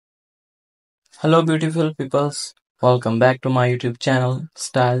Hello, beautiful peoples. Welcome back to my YouTube channel,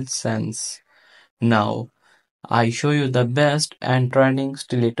 Style Sense. Now, I show you the best and trending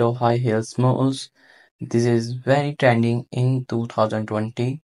stiletto high heels mules. This is very trending in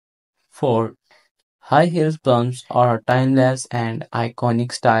 2024. High heels pumps are a timeless and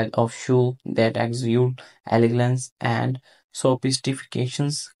iconic style of shoe that exude elegance and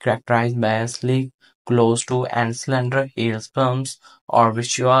sophistications, characterized by a sleek, close-toe and slender heels pumps or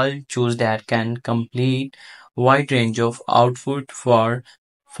visual shoes that can complete wide range of outfit for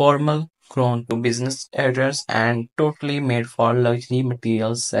formal grown to business areas and totally made for luxury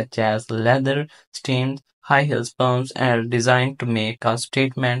materials such as leather, steamed high heels pumps are designed to make a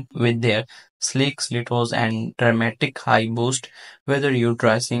statement with their sleek slitos and dramatic high boost. Whether you're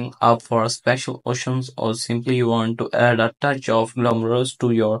dressing up for special occasions or simply want to add a touch of glamorous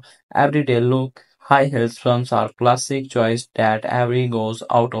to your everyday look, high heels firms are classic choice that every goes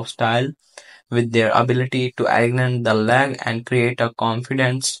out of style with their ability to augment the leg and create a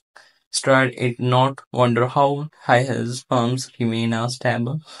confidence stride. It not wonder how high heels firms remain a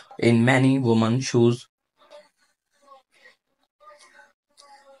staple in many women's shoes.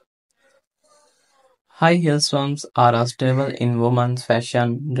 High heel swams are a staple in women's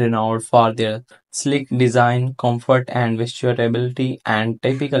fashion, renowned for their sleek design, comfort, and vesturability, and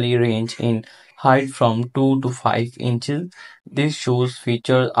typically range in height from 2 to 5 inches. These shoes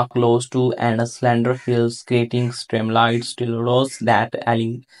feature a close-toe and a slender heels, creating streamlined stilettos that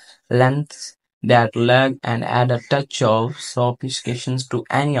lengths that leg and add a touch of sophistication to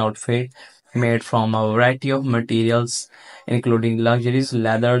any outfit made from a variety of materials including luxuries,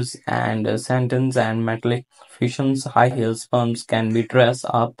 leathers, and satins and metallic fusions. High heels pumps can be dressed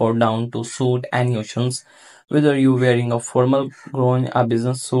up or down to suit any occasions, whether you're wearing a formal gown, a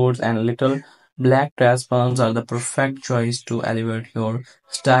business suit, and little black dress pumps are the perfect choice to elevate your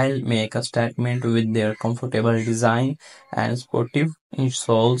style, make a statement with their comfortable design and sportive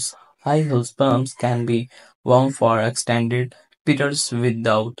insoles. High heels pumps can be worn for extended periods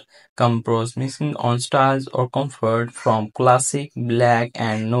without compromising on styles or comfort, from classic black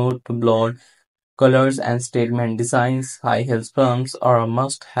and nude to blonde colors and statement designs. High heel pumps are a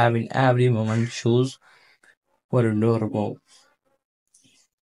must-have in every woman's shoes. What adorable!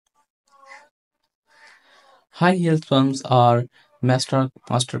 High heel pumps are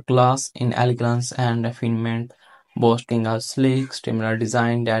masterclass in elegance and refinement, boasting a sleek, similar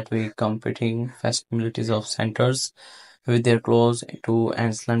design that we competing flexibilities of centers. With their close to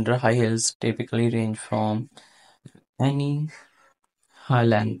and slender high heels typically range from any high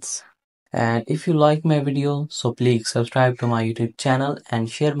lengths. And if you like my video, so please subscribe to my YouTube channel and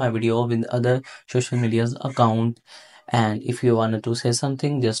share my video with other social media's account. And if you wanted to say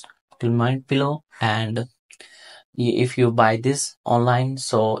something, just comment below. And if you buy this online,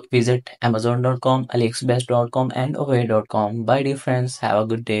 so visit amazon.com, aliexpress.com and away.com. Bye dear friends, have a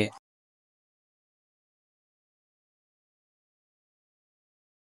good day.